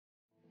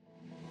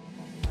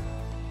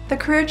The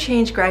Career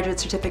Change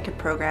Graduate Certificate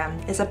Program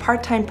is a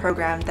part-time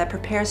program that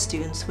prepares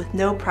students with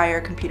no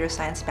prior computer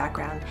science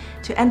background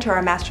to enter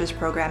our master's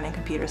program in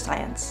computer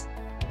science.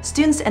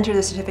 Students enter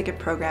the certificate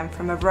program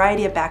from a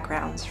variety of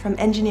backgrounds, from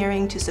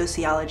engineering to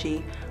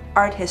sociology,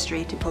 art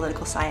history to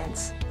political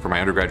science. For my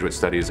undergraduate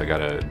studies, I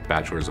got a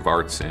bachelor's of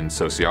arts in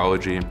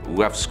sociology,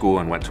 left school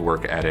and went to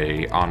work at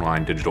an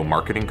online digital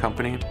marketing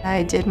company.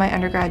 I did my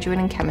undergraduate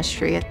in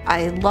chemistry.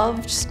 I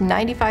loved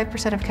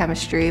 95% of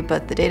chemistry,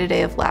 but the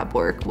day-to-day of lab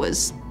work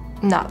was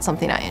not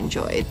something I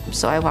enjoyed.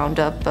 So I wound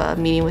up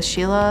meeting with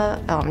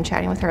Sheila,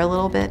 chatting with her a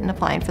little bit and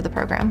applying for the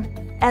program.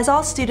 As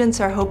all students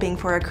are hoping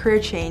for a career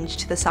change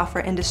to the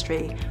software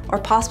industry, or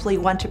possibly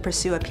want to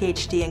pursue a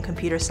PhD in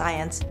computer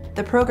science,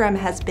 the program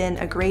has been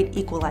a great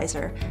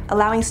equalizer,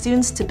 allowing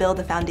students to build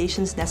the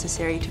foundations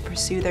necessary to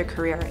pursue their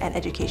career and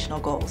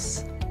educational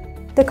goals.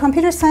 The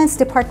Computer Science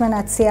Department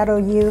at Seattle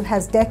U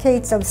has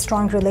decades of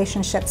strong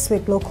relationships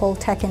with local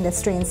tech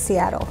industry in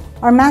Seattle.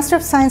 Our Master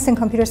of Science in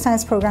Computer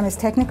Science program is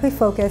technically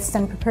focused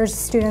and prepares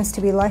students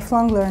to be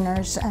lifelong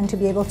learners and to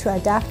be able to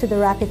adapt to the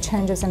rapid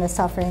changes in the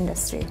software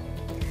industry.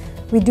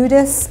 We do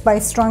this by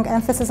strong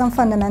emphasis on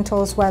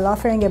fundamentals while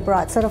offering a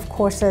broad set of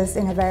courses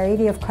in a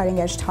variety of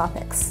cutting-edge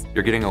topics.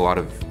 You're getting a lot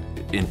of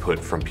input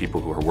from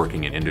people who are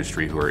working in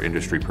industry, who are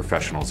industry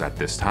professionals at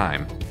this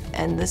time.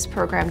 And this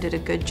program did a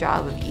good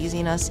job of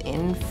easing us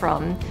in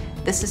from,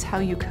 this is how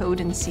you code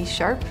in C#,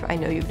 I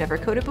know you've never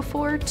coded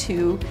before,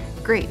 to,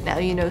 great, now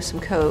you know some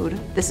code,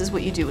 this is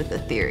what you do with the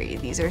theory.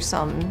 These are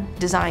some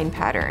design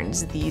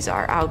patterns, these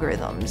are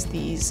algorithms,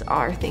 these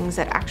are things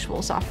that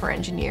actual software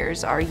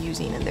engineers are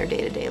using in their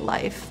day-to-day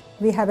life.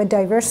 We have a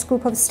diverse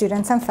group of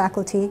students and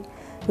faculty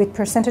with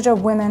percentage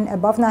of women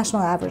above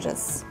national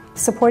averages.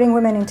 Supporting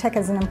women in tech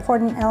is an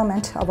important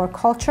element of our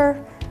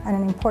culture and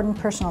an important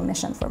personal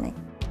mission for me.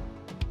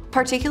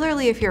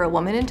 Particularly if you're a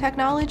woman in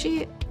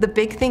technology, the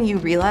big thing you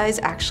realize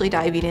actually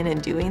diving in and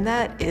doing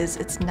that is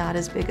it's not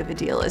as big of a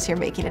deal as you're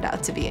making it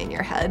out to be in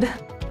your head.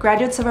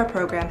 Graduates of our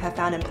program have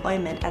found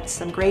employment at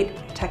some great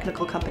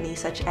technical companies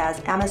such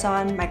as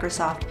Amazon,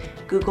 Microsoft,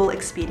 Google,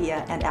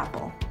 Expedia, and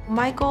Apple.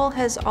 My goal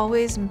has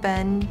always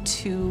been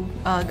to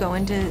go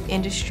into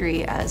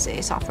industry as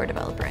a software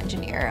developer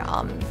engineer.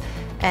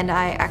 And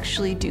I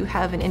actually do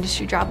have an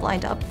industry job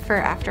lined up for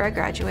after I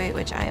graduate,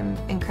 which I am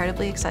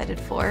incredibly excited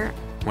for.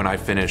 When I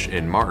finish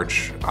in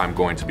March, I'm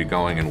going to be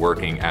going and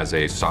working as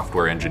a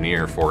software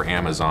engineer for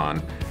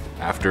Amazon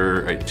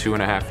after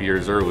 2.5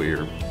 years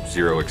earlier,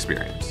 zero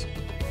experience.